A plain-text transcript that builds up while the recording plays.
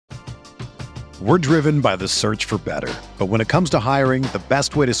We're driven by the search for better. But when it comes to hiring, the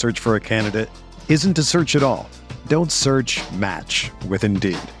best way to search for a candidate isn't to search at all. Don't search, match with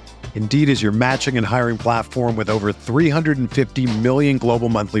Indeed. Indeed is your matching and hiring platform with over 350 million global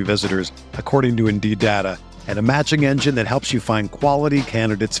monthly visitors, according to Indeed data, and a matching engine that helps you find quality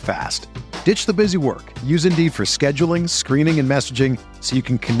candidates fast. Ditch the busy work. Use Indeed for scheduling, screening, and messaging so you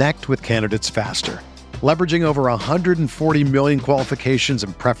can connect with candidates faster. Leveraging over 140 million qualifications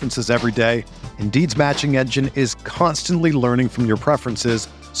and preferences every day, Indeed's matching engine is constantly learning from your preferences,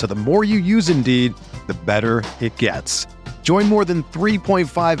 so the more you use Indeed, the better it gets. Join more than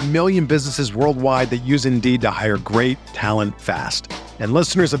 3.5 million businesses worldwide that use Indeed to hire great talent fast. And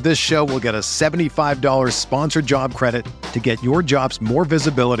listeners of this show will get a $75 sponsored job credit to get your jobs more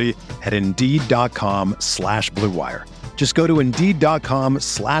visibility at Indeed.com/Blue Wire. Just go to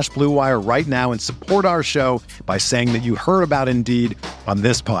Indeed.com/Blue Wire right now and support our show by saying that you heard about Indeed on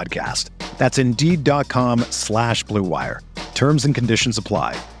this podcast. That's Indeed.com/Blue Wire. Terms and conditions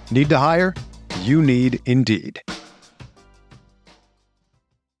apply. Need to hire? You need Indeed.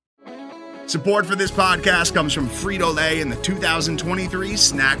 Support for this podcast comes from Frito-Lay and the 2023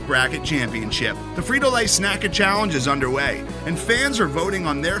 Snack Bracket Championship. The Frito-Lay Snack-It Challenge is underway, and fans are voting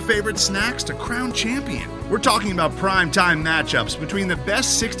on their favorite snacks to crown champion. We're talking about prime-time matchups between the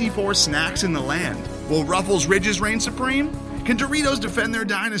best 64 snacks in the land. Will Ruffles Ridges reign supreme? Can Doritos defend their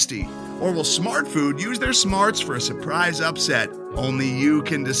dynasty? Or will Smart Food use their smarts for a surprise upset? Only you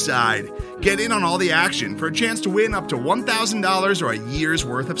can decide. Get in on all the action for a chance to win up to $1,000 or a year's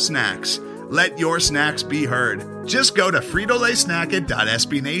worth of snacks. Let your snacks be heard. Just go to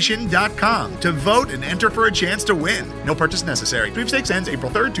fritolaysnacket.sbnation.com to vote and enter for a chance to win. No purchase necessary. Sweepstakes ends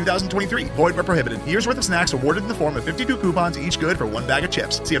April 3rd, 2023. Void where prohibited. Year's worth of snacks awarded in the form of 52 coupons, each good for one bag of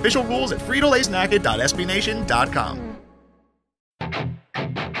chips. See official rules at fritolaysnacket.sbnation.com.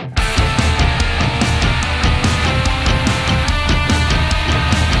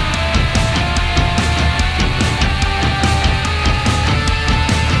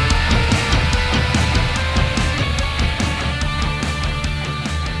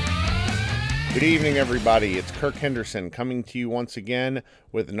 Good evening, everybody. It's Kirk Henderson coming to you once again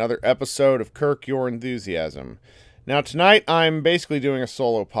with another episode of Kirk Your Enthusiasm. Now, tonight I'm basically doing a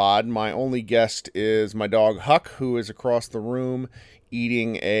solo pod. My only guest is my dog Huck, who is across the room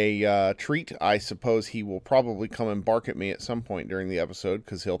eating a treat. I suppose he will probably come and bark at me at some point during the episode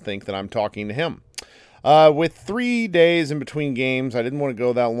because he'll think that I'm talking to him. With 3 days in between games, I didn't want to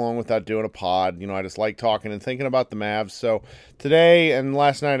go that long without doing a pod. I just like talking and thinking about the Mavs. So today and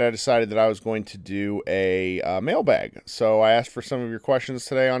last night, I decided that I was going to do a mailbag. So I asked for some of your questions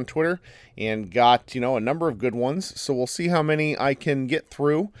today on Twitter and got, a number of good ones. So we'll see how many I can get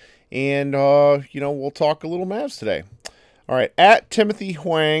through. And, we'll talk a little Mavs today. All right. At Timothy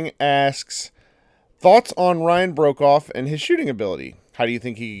Huang asks, thoughts on Ryan Broekhoff and his shooting ability? How do you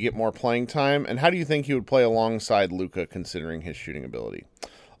think he could get more playing time? And how do you think he would play alongside Luka considering his shooting ability?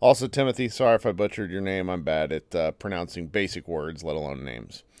 Also, Timothy, sorry if I butchered your name. I'm bad at pronouncing basic words, let alone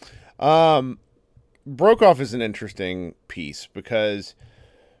names. Broekhoff is an interesting piece because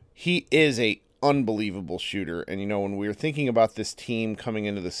he is a unbelievable shooter. And, when we were thinking about this team coming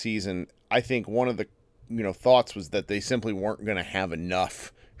into the season, I think one of the thoughts was that they simply weren't going to have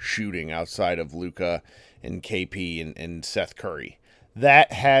enough shooting outside of Luka and KP and Seth Curry.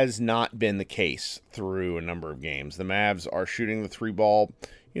 That has not been the case through a number of games. The Mavs are shooting the three ball,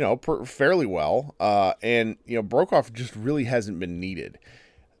 fairly well. And Broekhoff just really hasn't been needed.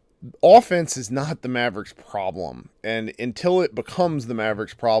 Offense is not the Mavericks' problem. And until it becomes the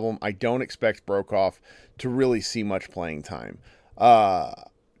Mavericks' problem, I don't expect Broekhoff to really see much playing time.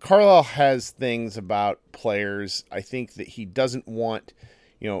 Carlisle has things about players. I think that he doesn't want...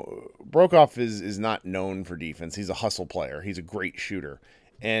 Broekhoff is not known for defense. He's a hustle player. He's a great shooter.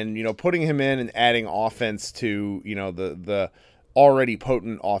 And, putting him in and adding offense to, the already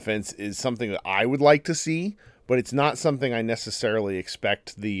potent offense is something that I would like to see, but it's not something I necessarily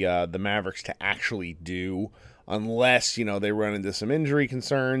expect the Mavericks to actually do unless, they run into some injury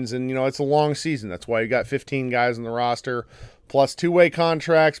concerns. And, it's a long season. That's why you got 15 guys on the roster, plus two-way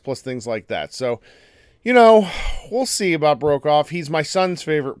contracts, plus things like that. So, we'll see about Broekhoff. He's my son's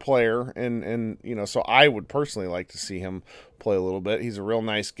favorite player, and so I would personally like to see him play a little bit. He's a real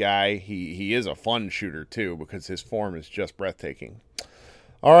nice guy. He is a fun shooter, too, because his form is just breathtaking.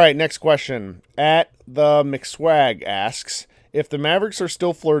 All right, next question. At the McSwag asks, if the Mavericks are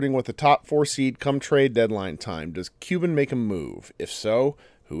still flirting with the top 4 seed come trade deadline time, does Cuban make a move? If so,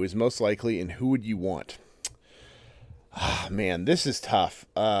 who is most likely, and who would you want? Man, this is tough.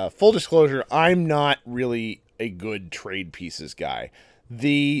 Full disclosure, I'm not really a good trade pieces guy.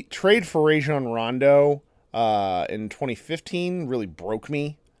 The trade for Rajon Rondo in 2015 really broke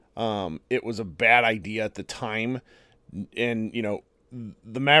me. It was a bad idea at the time. And,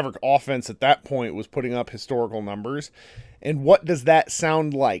 the Maverick offense at that point was putting up historical numbers. And what does that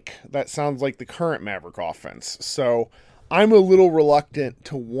sound like? That sounds like the current Maverick offense. So I'm a little reluctant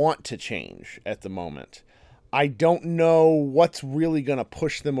to want to change at the moment. I don't know what's really going to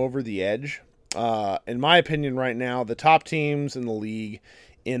push them over the edge. In my opinion right now, the top teams in the league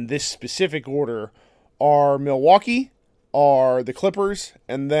in this specific order are Milwaukee, are the Clippers,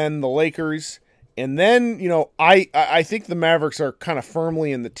 and then the Lakers. And then, I think the Mavericks are kind of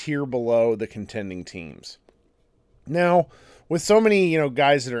firmly in the tier below the contending teams. Now, with so many,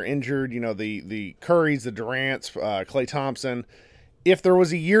 guys that are injured, the Currys, the Durants, Klay Thompson, if there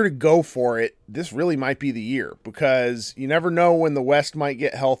was a year to go for it, this really might be the year, because you never know when the West might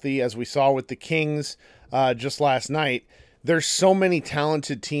get healthy, as we saw with the Kings just last night. There's so many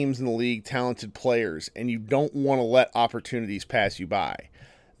talented teams in the league, talented players, and you don't want to let opportunities pass you by.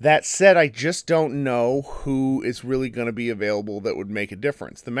 That said, I just don't know who is really going to be available that would make a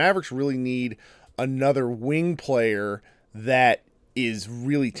difference. The Mavericks really need another wing player that is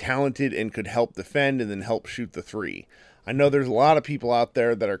really talented and could help defend and then help shoot the three. I know there's a lot of people out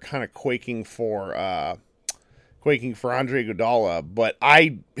there that are kind of quaking for Andre Iguodala, but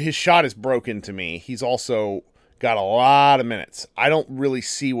his shot is broken to me. He's also got a lot of minutes. I don't really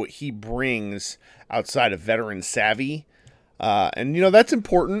see what he brings outside of veteran savvy. And that's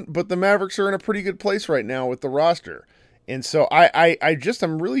important, but the Mavericks are in a pretty good place right now with the roster. And so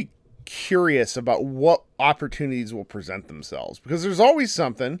I'm really curious about what opportunities will present themselves, because there's always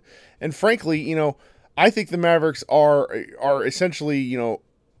something. And frankly, I think the Mavericks are essentially,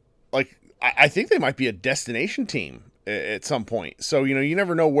 I think they might be a destination team at some point. So, you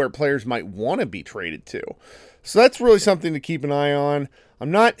never know where players might want to be traded to. So that's really something to keep an eye on.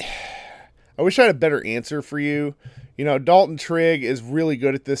 I wish I had a better answer for you. Dalton Trigg is really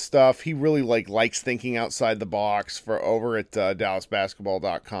good at this stuff. He really likes thinking outside the box over at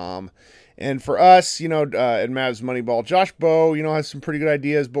DallasBasketball.com. And for us, at Mavs Moneyball, Josh Bowe, has some pretty good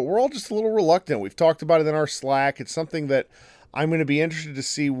ideas, but we're all just a little reluctant. We've talked about it in our Slack. It's something that I'm going to be interested to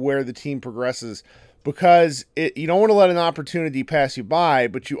see where the team progresses, because you don't want to let an opportunity pass you by,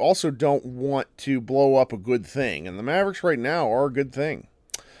 but you also don't want to blow up a good thing. And the Mavericks right now are a good thing.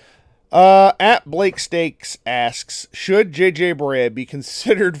 At Blake Stakes asks, should J.J. Barea be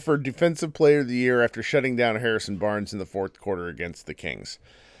considered for Defensive Player of the Year after shutting down Harrison Barnes in the fourth quarter against the Kings?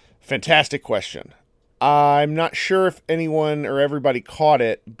 Fantastic question. I'm not sure if anyone or everybody caught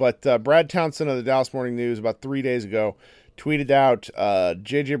it, but Brad Townsend of the Dallas Morning News about 3 days ago tweeted out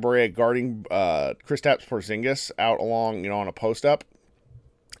J.J. Barea guarding Kristaps Porzingis out along, on a post-up.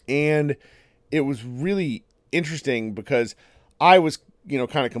 And it was really interesting because I was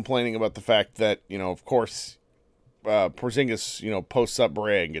kind of complaining about the fact that, of course, Porzingis, posts up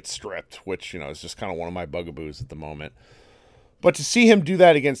Barea and gets stripped, which, is just kind of one of my bugaboos at the moment. But to see him do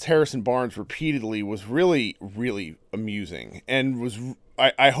that against Harrison Barnes repeatedly was really, really amusing. And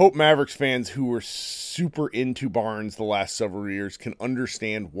I hope Mavericks fans who were super into Barnes the last several years can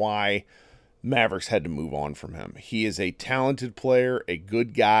understand why Mavericks had to move on from him. He is a talented player, a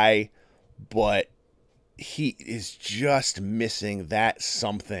good guy, but he is just missing that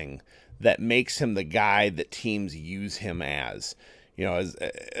something that makes him the guy that teams use him as. As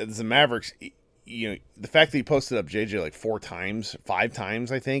the Mavericks, the fact that he posted up JJ 5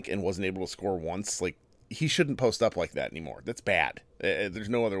 times, I think, and wasn't able to score once, he shouldn't post up like that anymore. That's bad. There's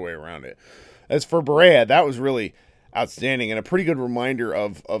no other way around it. As for Barea, that was really outstanding and a pretty good reminder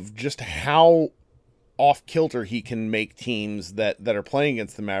of just how off kilter he can make teams that are playing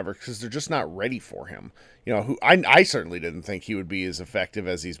against the Mavericks, because they're just not ready for him. Who I certainly didn't think he would be as effective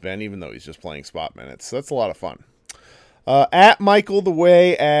as he's been, even though he's just playing spot minutes. So that's a lot of fun. At Michael the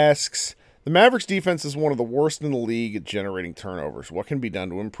Way asks, the Mavericks defense is one of the worst in the league at generating turnovers. What can be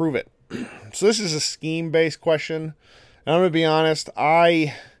done to improve it? So this is a scheme-based question. And I'm going to be honest,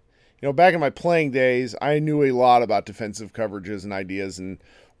 back in my playing days, I knew a lot about defensive coverages and ideas and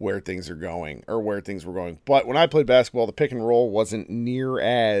where things were going. But when I played basketball, the pick and roll wasn't near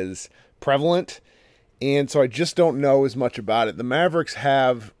as prevalent. And so I just don't know as much about it. The Mavericks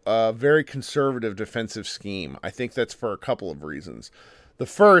have a very conservative defensive scheme. I think that's for a couple of reasons. The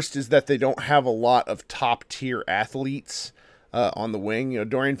first is that they don't have a lot of top-tier athletes on the wing.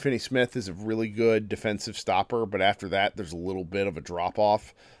 Dorian Finney-Smith is a really good defensive stopper, but after that, there's a little bit of a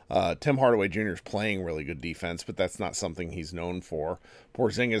drop-off. Tim Hardaway Jr. is playing really good defense, but that's not something he's known for.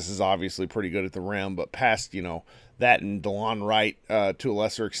 Porzingis is obviously pretty good at the rim, but past, that and DeLon Wright to a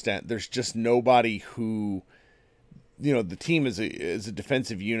lesser extent, there's just nobody who the team is a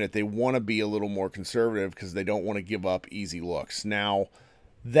defensive unit. They want to be a little more conservative because they don't want to give up easy looks. Now,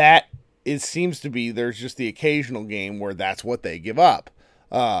 seems to be there's just the occasional game where that's what they give up.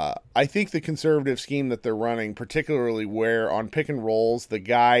 I think the conservative scheme that they're running, particularly where on pick and rolls, the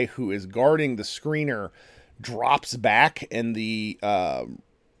guy who is guarding the screener drops back and the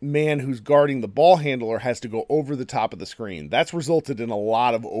man who's guarding the ball handler has to go over the top of the screen. That's resulted in a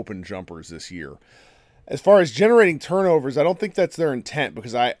lot of open jumpers this year. As far as generating turnovers, I don't think that's their intent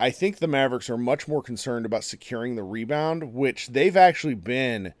because I think the Mavericks are much more concerned about securing the rebound, which they've actually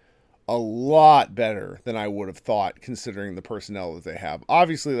been a lot better than I would have thought considering the personnel that they have.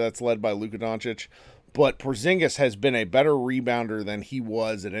 Obviously, that's led by Luka Doncic, but Porzingis has been a better rebounder than he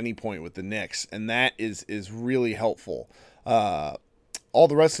was at any point with the Knicks, and that is really helpful. All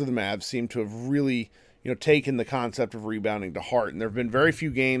the rest of the Mavs seem to have really taken the concept of rebounding to heart, and there have been very few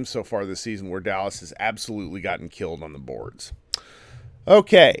games so far this season where Dallas has absolutely gotten killed on the boards.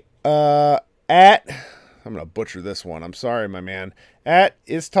 Okay, I'm going to butcher this one. I'm sorry, my man. At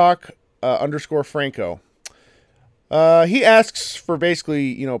Istok _ Franco. He asks for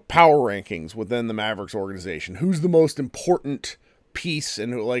basically, power rankings within the Mavericks organization. Who's the most important piece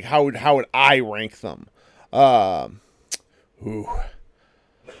and how would I rank them?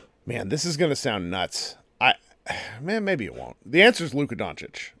 Man, this is going to sound nuts. Maybe it won't. The answer is Luka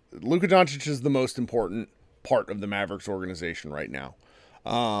Doncic. Luka Doncic is the most important part of the Mavericks organization right now.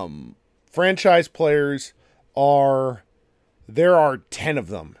 Franchise players there are 10 of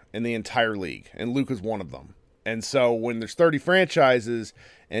them in the entire league, and Luka's one of them. And so when there's 30 franchises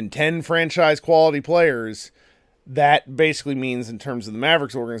and 10 franchise quality players, that basically means in terms of the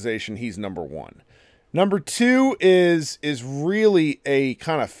Mavericks organization, he's number one. Number two is really a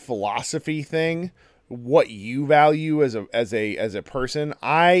kind of philosophy thing, what you value as a person.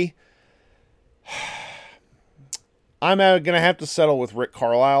 I'm going to have to settle with Rick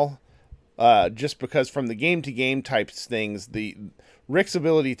Carlisle, just because from the game-to-game types things, Rick's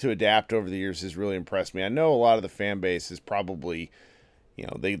ability to adapt over the years has really impressed me. I know a lot of the fan base is probably,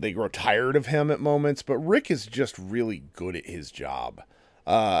 they grow tired of him at moments, but Rick is just really good at his job.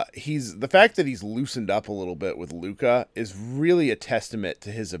 The fact that he's loosened up a little bit with Luka is really a testament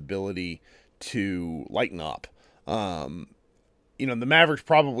to his ability to lighten up. The Mavericks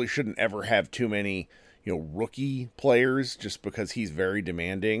probably shouldn't ever have too many, rookie players just because he's very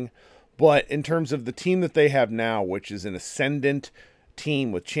demanding. But in terms of the team that they have now, which is an ascendant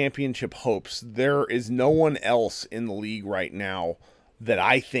team with championship hopes, there is no one else in the league right now that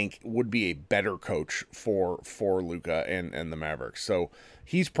I think would be a better coach for Luka and the Mavericks. So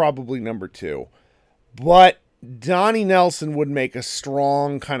he's probably number two. But Donnie Nelson would make a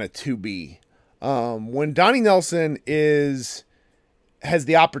strong kind of 2B. When Donnie Nelson has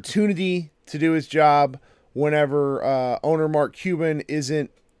the opportunity to do his job, whenever owner Mark Cuban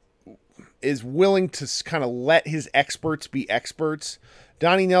is willing to kind of let his experts be experts,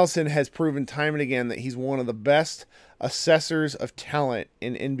 Donnie Nelson has proven time and again that he's one of the best assessors of talent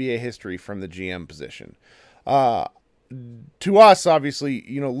in NBA history from the GM position. To us, obviously,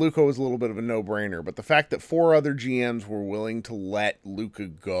 Luka was a little bit of a no-brainer, but the fact that 4 other GMs were willing to let Luka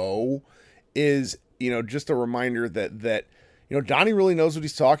go is, just a reminder that Donnie really knows what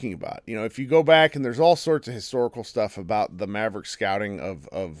he's talking about. If you go back, and there's all sorts of historical stuff about the Maverick scouting of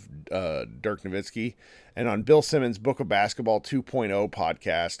Dirk Nowitzki, and on Bill Simmons' Book of Basketball 2.0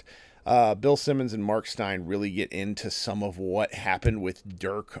 podcast, Bill Simmons and Mark Stein really get into some of what happened with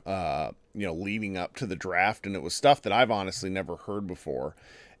Dirk, leading up to the draft, and it was stuff that I've honestly never heard before.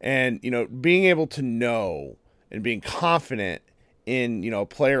 And, being able to know and being confident in, a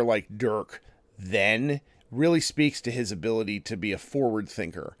player like Dirk then really speaks to his ability to be a forward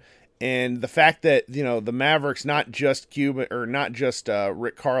thinker. And the fact that, the Mavericks, not just Cuban or not just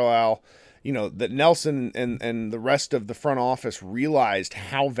Rick Carlisle, that Nelson and the rest of the front office realized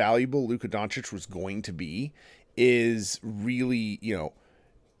how valuable Luka Doncic was going to be is really,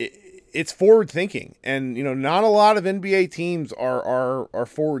 it's forward thinking. And, not a lot of NBA teams are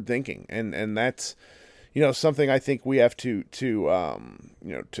forward thinking. And that's, something I think we have to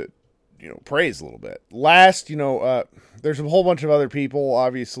praise a little bit. Last, there's a whole bunch of other people,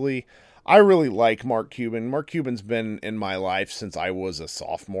 obviously. I really like Mark Cuban. Mark Cuban's been in my life since I was a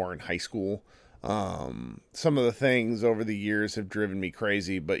sophomore in high school. Some of the things over the years have driven me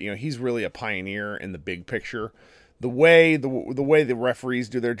crazy, but he's really a pioneer in the big picture. The way the referees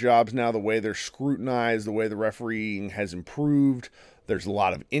do their jobs now, the way they're scrutinized, the way the refereeing has improved. There's a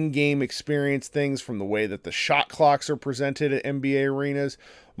lot of in-game experience things from the way that the shot clocks are presented at NBA arenas.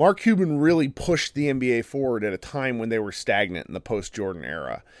 Mark Cuban really pushed the NBA forward at a time when they were stagnant in the post-Jordan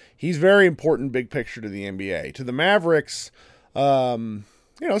era. He's very important big picture to the NBA. To the Mavericks,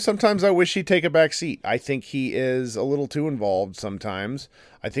 sometimes I wish he'd take a back seat. I think he is a little too involved sometimes.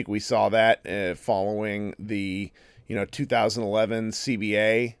 I think we saw that following the 2011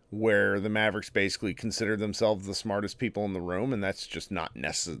 CBA, where the Mavericks basically considered themselves the smartest people in the room, and that's just not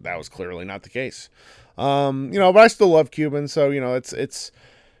necessary. That was clearly not the case. But I still love Cuban, so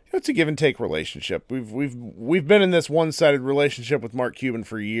it's a give and take relationship. We've been in this one-sided relationship with Mark Cuban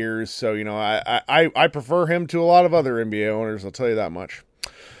for years, so I prefer him to a lot of other NBA owners. I'll tell you that much.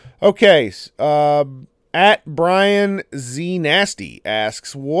 Okay, at Brian Z Nasty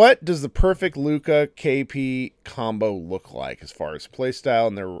asks, what does the perfect Luka KP combo look like as far as play style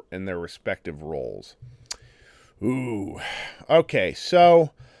and their respective roles? Ooh, okay.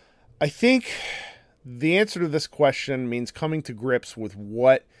 So I think the answer to this question means coming to grips with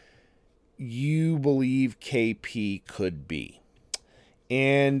what you believe KP could be.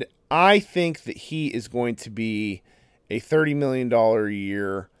 And I think that he is going to be a $30 million a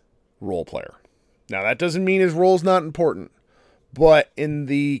year role player. Now, that doesn't mean his role is not important, but in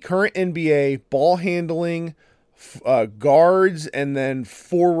the current NBA, ball handling, guards, and then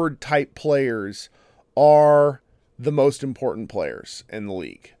forward type players are the most important players in the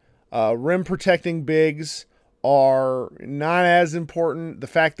league. Rim protecting bigs are not as important. The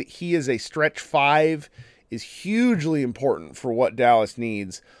fact that he is a stretch five is hugely important for what Dallas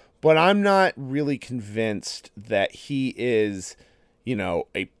needs, but I'm not really convinced that he is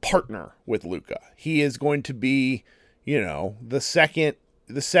a partner with Luka. He is going to be, the second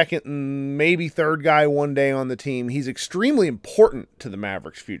and maybe third guy one day on the team. He's extremely important to the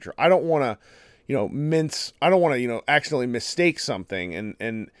Mavericks' future. I don't want to, accidentally mistake something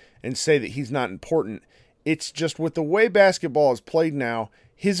and say that he's not important. It's just with the way basketball is played now,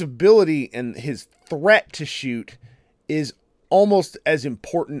 his ability and his threat to shoot is almost as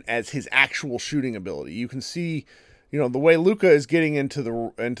important as his actual shooting ability. You can see, the way Luka is getting into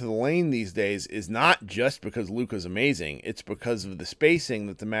the lane these days is not just because Luka's amazing. It's because of the spacing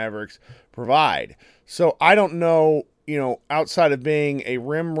that the Mavericks provide. So I don't know, outside of being a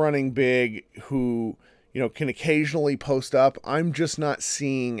rim running big who, can occasionally post up, I'm just not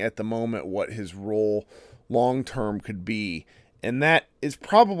seeing at the moment what his role long-term could be. And that is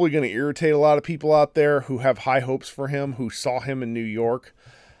probably going to irritate a lot of people out there who have high hopes for him, who saw him in New York.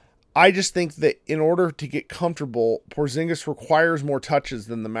 I just think that in order to get comfortable, Porzingis requires more touches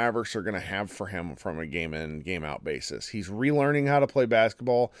than the Mavericks are going to have for him from a game-in, game-out basis. He's relearning how to play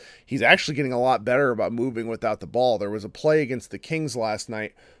basketball. He's actually getting a lot better about moving without the ball. There was a play against the Kings last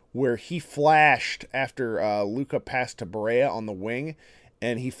night where he flashed after Luka passed to Barea on the wing,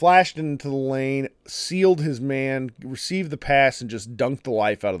 and he flashed into the lane, sealed his man, received the pass, and just dunked the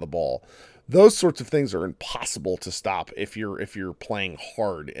life out of the ball. Those sorts of things are impossible to stop if you're playing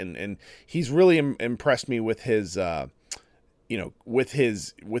hard, and he's really impressed me with his with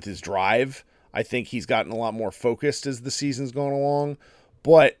his drive. I think he's gotten a lot more focused as the season's gone along,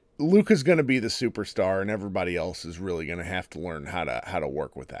 but Luka's going to be the superstar, and everybody else is really going to have to learn how to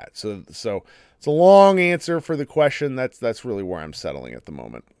work with that. So it's a long answer for the question. That's really where I'm settling at the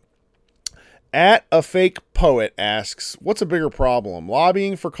moment. At a fake poet asks, what's a bigger problem,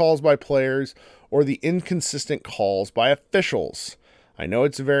 lobbying for calls by players or the inconsistent calls by officials? I know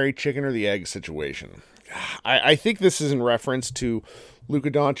it's a very chicken or the egg situation. I think this is in reference to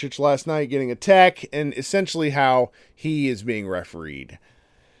Luka Doncic last night getting a tech and essentially how he is being refereed.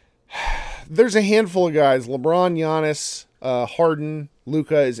 There's a handful of guys, LeBron, Giannis, Harden,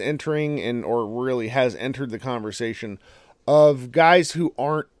 Luka is entering or really has entered the conversation of guys who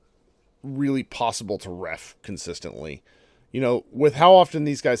aren't really possible to ref consistently. With how often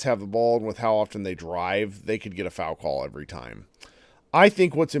these guys have the ball and with how often they drive, they could get a foul call every time. I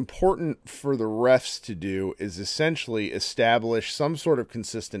think what's important for the refs to do is essentially establish some sort of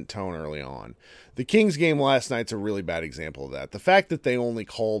consistent tone early on. The Kings game last night's a really bad example of that. The fact that they only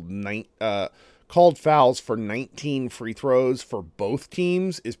called fouls for 19 free throws for both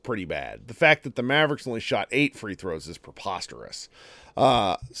teams is pretty bad. The fact that the Mavericks only shot 8 free throws is preposterous.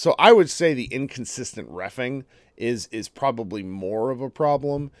 So I would say the inconsistent reffing is probably more of a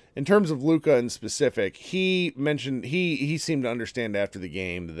problem. In terms of Luka in specific, he mentioned he seemed to understand after the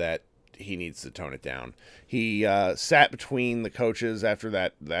game that he needs to tone it down. He sat between the coaches after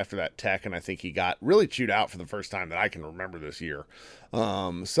that tech, and I think he got really chewed out for the first time that I can remember this year.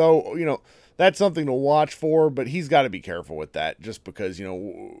 So that's something to watch for, but he's got to be careful with that, just because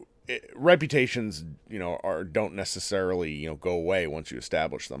reputations don't necessarily go away once you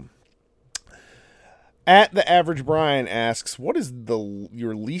establish them. At the Average Brian asks, what is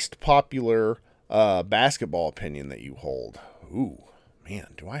your least popular basketball opinion that you hold? Ooh, man,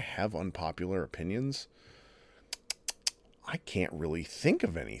 do I have unpopular opinions? I can't really think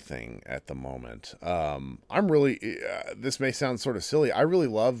of anything at the moment. This may sound sort of silly. I really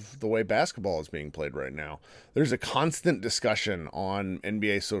love the way basketball is being played right now. There's a constant discussion on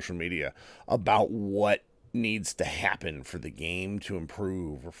NBA social media about what needs to happen for the game to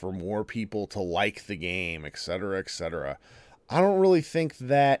improve or for more people to like the game, et cetera, et cetera. I don't really think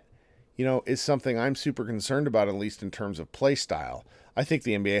that, is something I'm super concerned about, at least in terms of play style. I think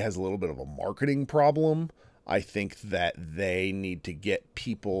the NBA has a little bit of a marketing problem. I think that they need to get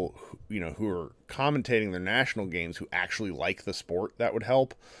people, who are commentating their national games who actually like the sport. That would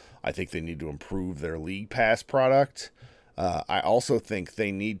help. I think they need to improve their League Pass product. I also think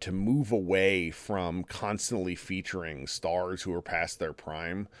they need to move away from constantly featuring stars who are past their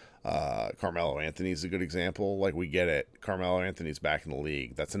prime. Carmelo Anthony is a good example. Like, we get it. Carmelo Anthony's back in the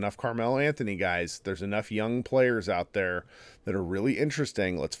league. That's enough Carmelo Anthony, guys. There's enough young players out there that are really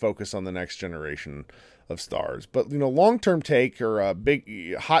interesting. Let's focus on the next generation of stars. But, long-term take or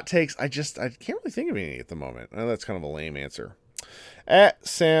big hot takes, I can't really think of any at the moment. I know that's kind of a lame answer. At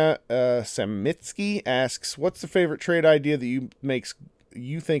Samitsky asks, what's the favorite trade idea that you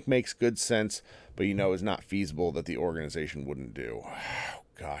think makes good sense, but is not feasible that the organization wouldn't do? Oh,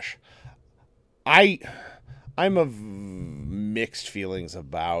 gosh. I'm of mixed feelings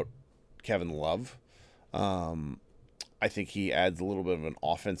about Kevin Love. I think he adds a little bit of an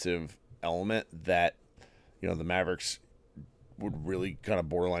offensive element that, the Mavericks would really kind of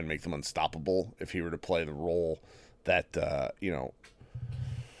borderline make them unstoppable if he were to play the role that,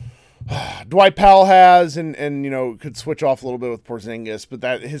 Dwight Powell has and could switch off a little bit with Porzingis, but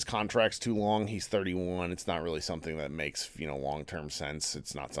that his contract's too long. He's 31. It's not really something that makes, long-term sense.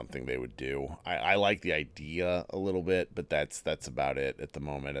 It's not something they would do. I like the idea a little bit, but that's about it at the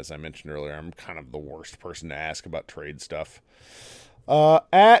moment. As I mentioned earlier, I'm kind of the worst person to ask about trade stuff.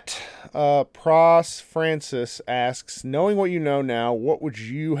 Pros Francis asks, knowing what you know now, what would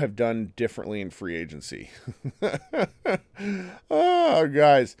you have done differently in free agency? Oh,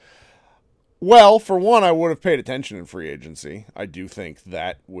 guys. Well, for one, I would have paid attention in free agency. I do think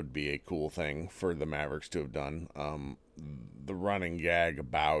that would be a cool thing for the Mavericks to have done. The running gag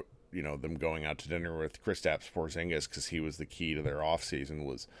about, them going out to dinner with Kristaps Porzingis because he was the key to their offseason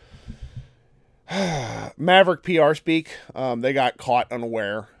was Maverick PR speak. They got caught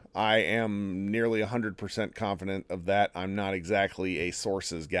unaware. I am nearly 100% confident of that. I'm not exactly a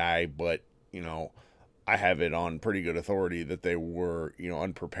sources guy, but, I have it on pretty good authority that they were,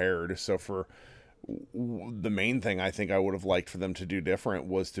 unprepared. So for the main thing I think I would have liked for them to do different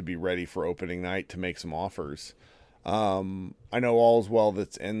was to be ready for opening night to make some offers. I know all's well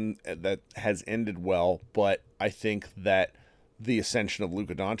that has ended well, but I think that the ascension of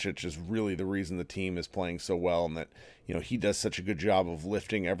Luka Doncic is really the reason the team is playing so well, and that, he does such a good job of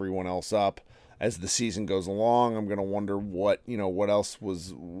lifting everyone else up. As the season goes along, I'm going to wonder what else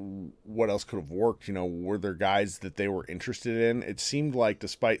could have worked. Were there guys that they were interested in? It seemed like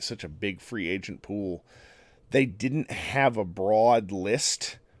despite such a big free agent pool, they didn't have a broad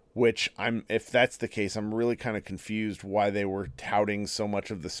list, which if that's the case, I'm really kind of confused why they were touting so much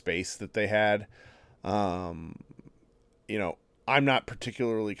of the space that they had. I'm not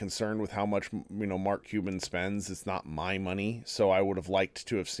particularly concerned with how much, Mark Cuban spends. It's not my money. So I would have liked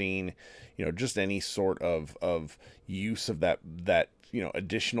to have seen, just any sort of use of that,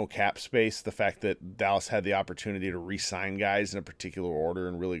 additional cap space. The fact that Dallas had the opportunity to re-sign guys in a particular order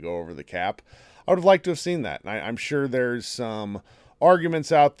and really go over the cap. I would have liked to have seen that. And I'm sure there's some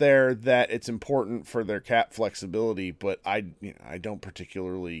arguments out there that it's important for their cap flexibility, but I don't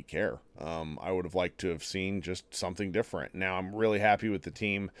particularly care. I would have liked to have seen just something different. Now, I'm really happy with the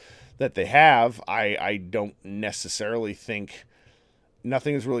team that they have. I don't necessarily think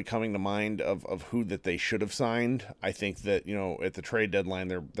nothing is really coming to mind of who that they should have signed. I think that, at the trade deadline,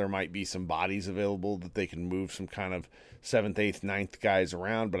 there might be some bodies available that they can move some kind of 7th, 8th, 9th guys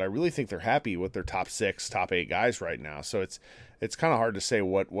around, but I really think they're happy with their top 6, top 8 guys right now. So it's kind of hard to say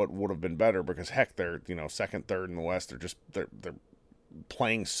what would have been better because heck, they're, 2nd, 3rd in the West. They're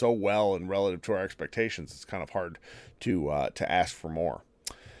playing so well and relative to our expectations. It's kind of hard to ask for more.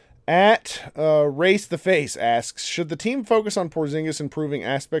 At Race the Face asks, should the team focus on Porzingis improving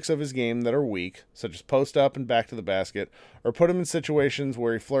aspects of his game that are weak, such as post up and back to the basket, or put him in situations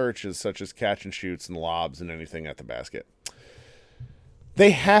where he flourishes, such as catch and shoots and lobs and anything at the basket?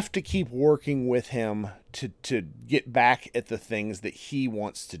 They have to keep working with him to get back at the things that he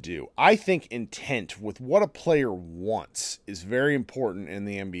wants to do. I think intent with what a player wants is very important in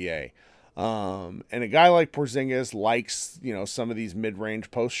the NBA. And a guy like Porzingis likes, some of these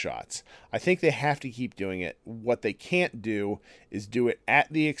mid-range post shots. I think they have to keep doing it. What they can't do is do it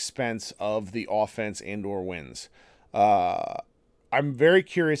at the expense of the offense and or wins. I'm very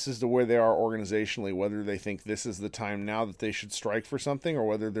curious as to where they are organizationally, whether they think this is the time now that they should strike for something or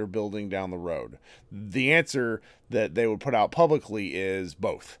whether they're building down the road. The answer that they would put out publicly is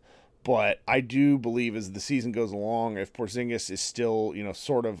both. But I do believe as the season goes along, if Porzingis is still,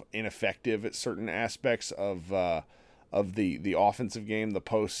 sort of ineffective at certain aspects of the offensive game, the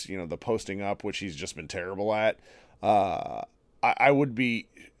posts, the posting up, which he's just been terrible at, I would be,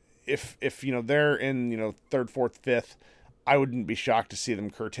 if they're in, third, fourth, fifth, I wouldn't be shocked to see them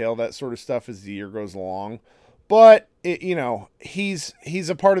curtail that sort of stuff as the year goes along. But, he's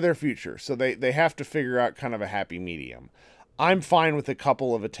a part of their future, so they have to figure out kind of a happy medium. I'm fine with a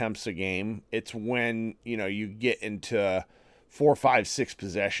couple of attempts a game. It's when, you get into 4, 5, 6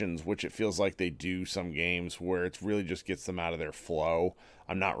 possessions, which it feels like they do some games where it really just gets them out of their flow.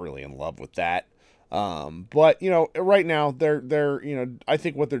 I'm not really in love with that. But, right now they're I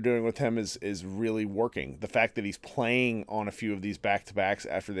think what they're doing with him is really working. The fact that he's playing on a few of these back-to-backs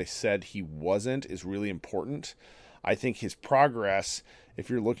after they said he wasn't is really important. I think his progress, if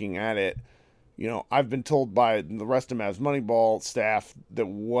you're looking at it, I've been told by the rest of Mavs Moneyball staff that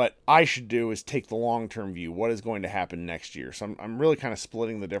what I should do is take the long-term view. What is going to happen next year? So I'm really kind of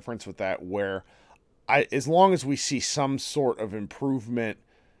splitting the difference with that, where as long as we see some sort of improvement,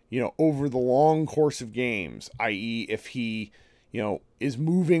 over the long course of games, i.e. if he, is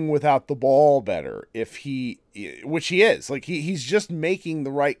moving without the ball better, which he is, like he's just making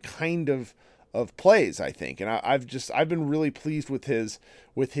the right kind of plays, I think. And I've been really pleased with his,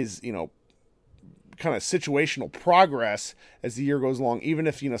 kind of situational progress as the year goes along, even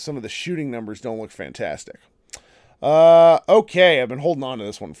if some of the shooting numbers don't look fantastic. Okay, I've been holding on to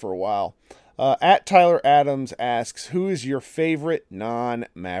this one for a while. At Tyler Adams asks, who is your favorite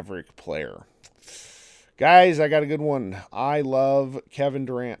non-Maverick player? Guys, I got a good one. I love Kevin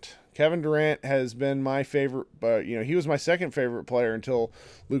Durant. Kevin Durant has been my favorite, but he was my second favorite player until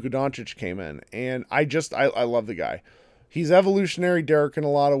Luka Doncic came in, and I love the guy. He's evolutionary Dirk in a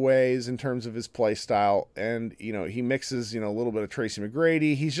lot of ways in terms of his play style, and he mixes a little bit of Tracy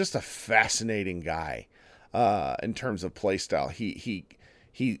McGrady. He's just a fascinating guy in terms of play style. He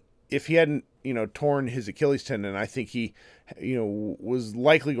if he hadn't torn his Achilles tendon, I think he was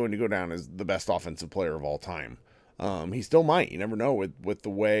likely going to go down as the best offensive player of all time. He still might. You never know with the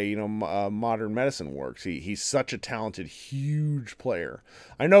way modern medicine works. He's such a talented, huge player.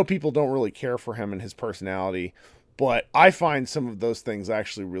 I know people don't really care for him and his personality, but I find some of those things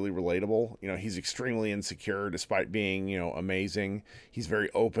actually really relatable. He's extremely insecure despite being, amazing. He's very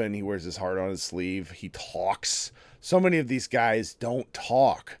open. He wears his heart on his sleeve. He talks. So many of these guys don't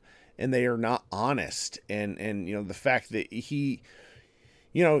talk, and they are not honest. And the fact that he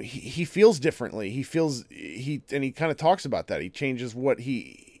feels differently. And he kind of talks about that. He changes what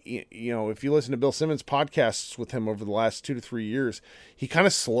if you listen to Bill Simmons' podcasts with him over the last 2 to 3 years, he kind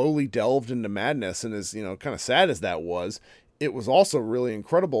of slowly delved into madness, and as, kind of sad as that was, it was also really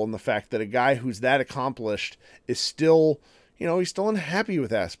incredible in the fact that a guy who's that accomplished is still, he's still unhappy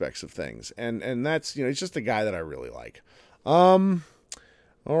with aspects of things. And that's, he's just a guy that I really like. All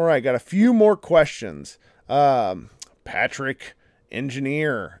right. Got a few more questions. Patrick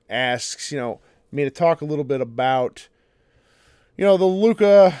Engineer asks, me to talk a little bit about, the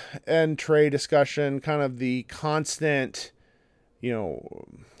Luka and Trey discussion, kind of the constant,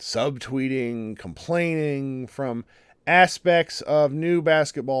 subtweeting, complaining from aspects of new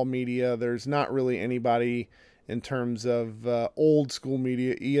basketball media. There's not really anybody in terms of old school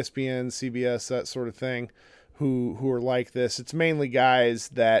media, ESPN, CBS, that sort of thing, who are like this. It's mainly guys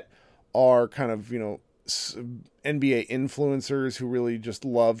that are kind of, NBA influencers who really just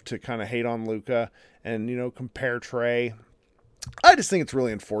love to kind of hate on Luka and, compare Trey. I just think it's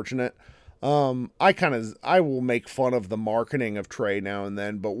really unfortunate. I will make fun of the marketing of Trey now and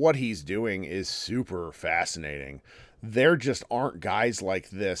then, but what he's doing is super fascinating. There just aren't guys like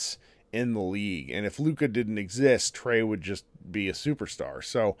this in the league. And if Luka didn't exist, Trey would just be a superstar.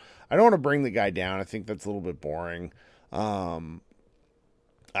 So I don't want to bring the guy down. I think that's a little bit boring.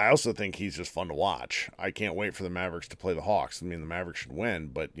 I also think he's just fun to watch. I can't wait for the Mavericks to play the Hawks. I mean, the Mavericks should win,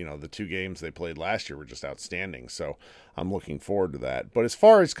 but, the 2 games they played last year were just outstanding, so I'm looking forward to that. But as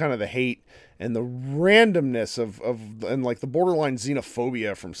far as kind of the hate and the randomness and like the borderline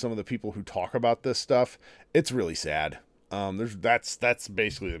xenophobia from some of the people who talk about this stuff, it's really sad. That's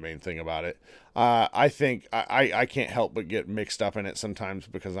basically the main thing about it. I think I can't help but get mixed up in it sometimes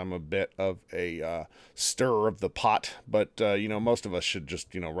because I'm a bit of a stirrer of the pot. But most of us should just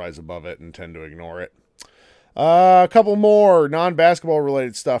rise above it and tend to ignore it. A couple more non-basketball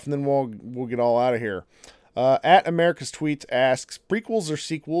related stuff, and then we'll get all out of here. At America's Tweets asks, prequels or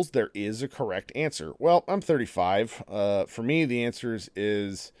sequels? There is a correct answer. Well, I'm 35. For me, the answer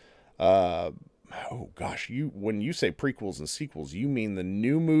is when you say prequels and sequels, you mean the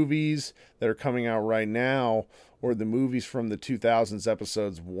new movies that are coming out right now, or the movies from the 2000s,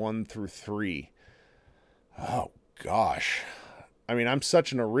 episodes 1 through 3? Oh gosh. I mean, I'm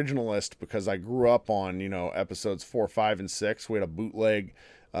such an originalist because I grew up on, episodes 4, 5, and 6. We had a bootleg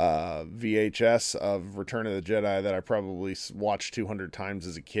VHS of Return of the Jedi that I probably watched 200 times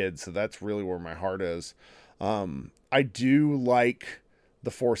as a kid. So that's really where my heart is. I do like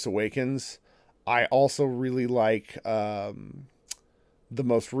The Force Awakens. I also really like the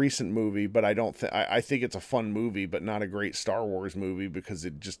most recent movie, but I think it's a fun movie, but not a great Star Wars movie because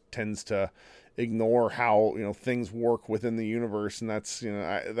it just tends to ignore how things work within the universe, and that's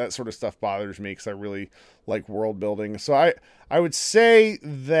that sort of stuff bothers me because I really like world building. So I would say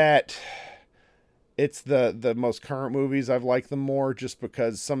that it's the most current movies I've liked them more, just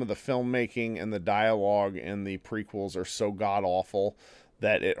because some of the filmmaking and the dialogue in the prequels are so god awful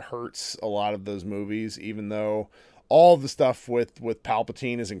that it hurts a lot of those movies, even though all the stuff with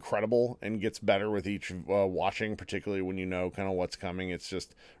Palpatine is incredible and gets better with each watching, particularly when kind of what's coming. It's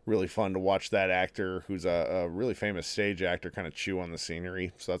just really fun to watch that actor, who's a really famous stage actor, kind of chew on the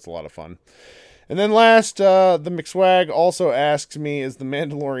scenery. So that's a lot of fun. And then last, the McSwag also asks me, is The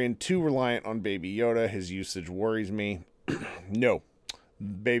Mandalorian too reliant on Baby Yoda? His usage worries me. No.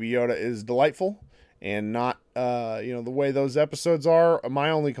 Baby Yoda is delightful. And not, the way those episodes are.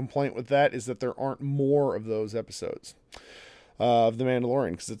 My only complaint with that is that there aren't more of those episodes of The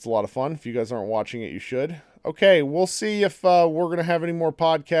Mandalorian, because it's a lot of fun. If you guys aren't watching it, you should. Okay, we'll see if we're going to have any more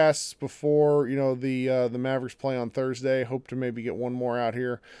podcasts before, the Mavericks play on Thursday. Hope to maybe get one more out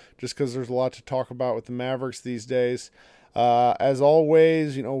here, just because there's a lot to talk about with the Mavericks these days. As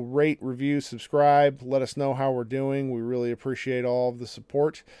always, rate, review, subscribe. Let us know how we're doing. We really appreciate all of the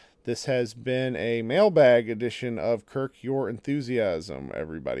support. This has been a mailbag edition of Kirk Your Enthusiasm.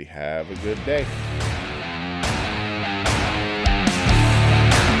 Everybody have a good day.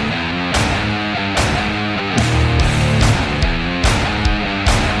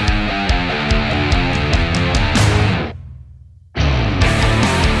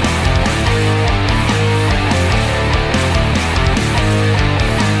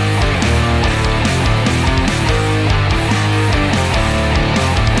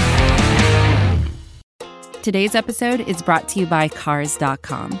 Today's episode is brought to you by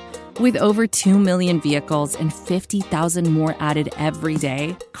Cars.com. With over 2 million vehicles and 50,000 more added every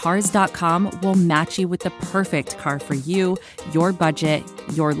day, Cars.com will match you with the perfect car for you, your budget,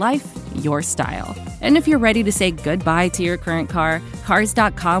 your life, your style. And if you're ready to say goodbye to your current car,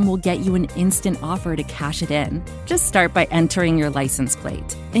 Cars.com will get you an instant offer to cash it in. Just start by entering your license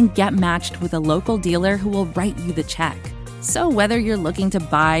plate and get matched with a local dealer who will write you the check. So whether you're looking to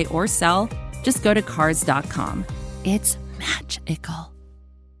buy or sell, just go to Cars.com. It's magical.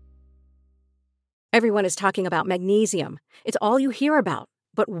 Everyone is talking about magnesium. It's all you hear about.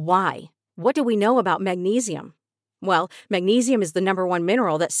 But why? What do we know about magnesium? Well, magnesium is the #1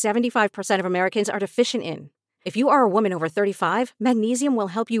 mineral that 75% of Americans are deficient in. If you are a woman over 35, magnesium will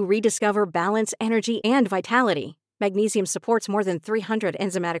help you rediscover balance, energy, and vitality. Magnesium supports more than 300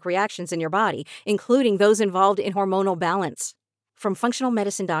 enzymatic reactions in your body, including those involved in hormonal balance. From functional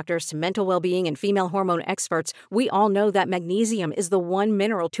medicine doctors to mental well-being and female hormone experts, we all know that magnesium is the one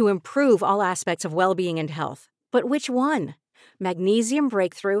mineral to improve all aspects of well-being and health. But which one? Magnesium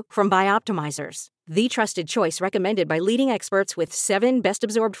Breakthrough from Bioptimizers, the trusted choice recommended by leading experts with 7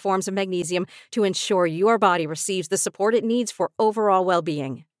 best-absorbed forms of magnesium to ensure your body receives the support it needs for overall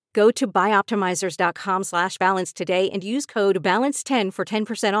well-being. Go to bioptimizers.com/balance today and use code BALANCE10 for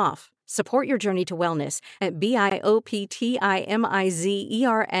 10% off. Support your journey to wellness at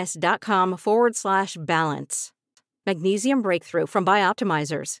bioptimizers.com/balance. Magnesium Breakthrough from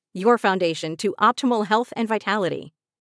Bioptimizers, your foundation to optimal health and vitality.